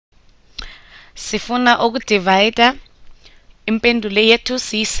Sifuna ukudivide impendulo yethu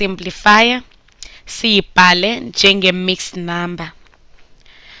siyisimplifya siyibhale njenge-mixed number.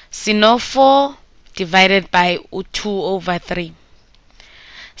 Sino 4 divided by u-2 over 3.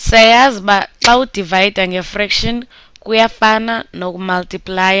 Siyazi uba xa udivide nge-fraction kuyafana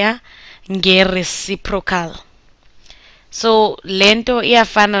nokumultiplya nge-reciprocal. So lento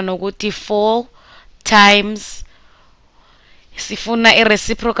iyafana nokuthi 4 times sifuna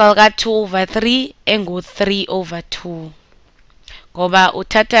i-reciprocal ka-2 over 3 engu-3 over 2. Ngoba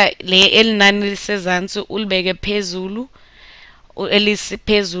uthatha le elinani lisezantsi ulibeke phezulu,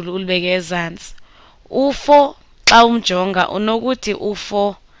 elisiphezulu ulibeke ezantsi. U4 xa umjonga unokuthi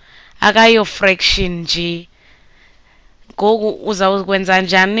u4 akayo fraction nje. Ngoku uzawukwenza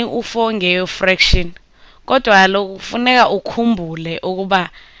njani u4 ngeyo fraction? Kodwa kaloku kufuneka ukhumbule ukuba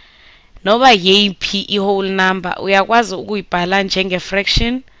noba yeyiphi i-whole number uyakwazi ukuyibhala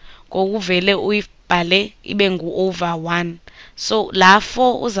njenge-fraction ngokuvele uyibhale ibe ngu-over 1. So la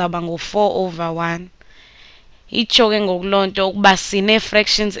 4 uzawuba ngu-4 over 1. Itsho ke ngokuloo nto ukuba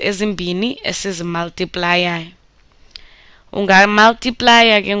sinee-fractions ezimbini esizimultiplyayo.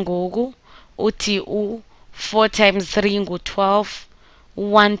 Ungamultiplya ke ngoku uthi u4 times 3 ngu-12,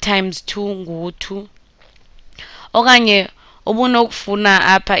 u1 times 2 ngu-2. Okanye ubunokufuna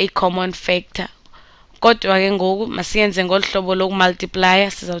apha i-common factor. Kodwa ke ngoku masiyenze ngolu hlobo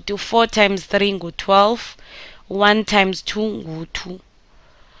lokumultiplya, sizawuthi u4 times 3 ngu-12, u1 times 2 ngu-2.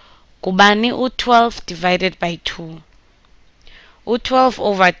 Kubani u12 divided by 2? U12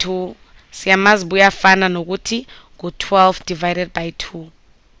 over 2 siyamazi uba uyafana nokuthi ngu-12 divided by 2.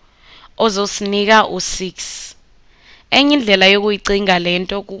 Ozosinika u6. Enye indlela yokuyicinga le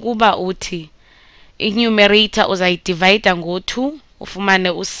nto kukuba uthi i-numerator uzayidivida ngo-2 ufumane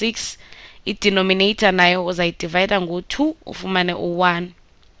u6, i-denominator nayo uzayidivida ngo-2 ufumane u1.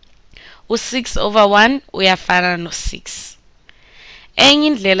 U6 over 1 uyafana no6. Enye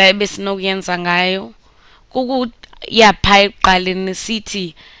indlela ebesinokuyenza ngayo kukuya phaa ekuqaleni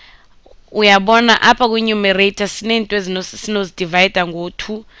sithi uyabona apha kwi-numerator sineento esinozidivida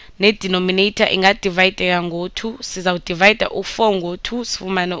ngo-2 ne-denominator ingadivideka ngo-2. Sizawudivida u4 ngo-2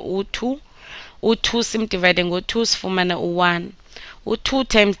 sifumane u2, u2 simdivide ngo-2 sifumane u1. U2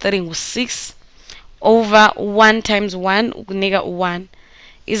 times 3 ngu-6 over 1 times 1 ukunika u1.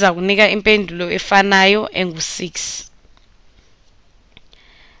 Iza kunika impendulo efanayo engu-6.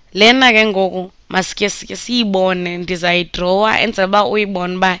 Lena ke ngoku masike siyibone, ndizayidrowa enzela uba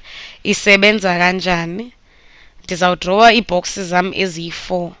uyibone uba isebenza kanjani. Ndizawudrowa iibhoksi zam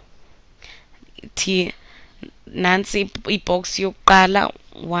eziyi-4. Ithi nantsi ibhox yokuqala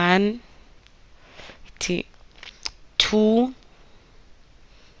 1, ithi 2,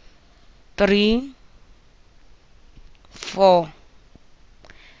 3, 4.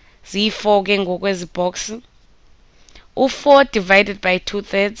 Ziyi-4 ke ngoku ezi bhoksi. U4 divided by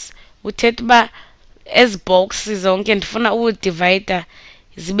 2/3 uthetha uba ezi bhoksi zonke ndifuna ukudivida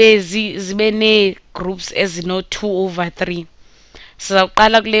zibe nee-groups ezino-2 over 3.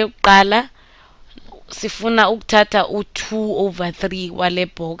 Sizawuqala kule yokuqala, sifuna ukuthatha u2 over 3 wale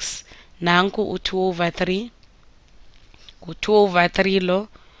box. Nanku u2 over 3, ngu2 over 3 lo.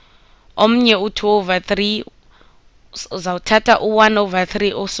 Omnye u2 over 3 uzawuthatha u1 over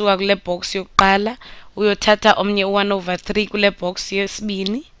 3 osuka kule box yokuqala uyothatha omnye u1 over 3 kule box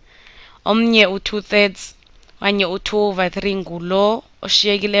yesibini. Omnye u2/3 okanye u2 over 3 ngulo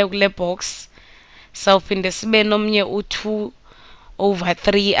oshiyekileyo kule box. Sawuphinde sibe nomnye u2 over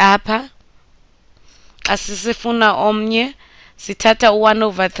 3 apha. Xa sisifuna omnye sithatha u1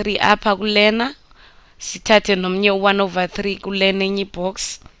 over 3 apha kulena, sithathe nomnye u1 over 3 kulena enye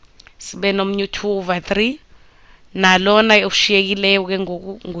ibox, sibe nomnye u2 over 3. Nalona oshiyekileyo ke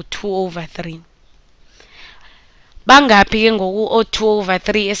ngoku ngu2 over 3. Bangaphi ke ngoku o2 over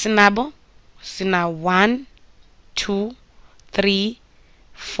 3 esinabo? Sina 1, 2, 3,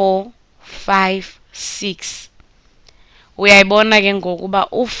 4, 5, 6. Uyayibona ke ngoku uba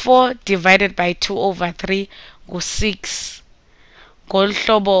u4 divided by 2 over 3 ngu6. Ngolu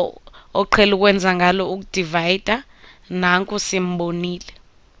hlobo oqhele ukwenza ngalo ukudivida, nanku simbonile.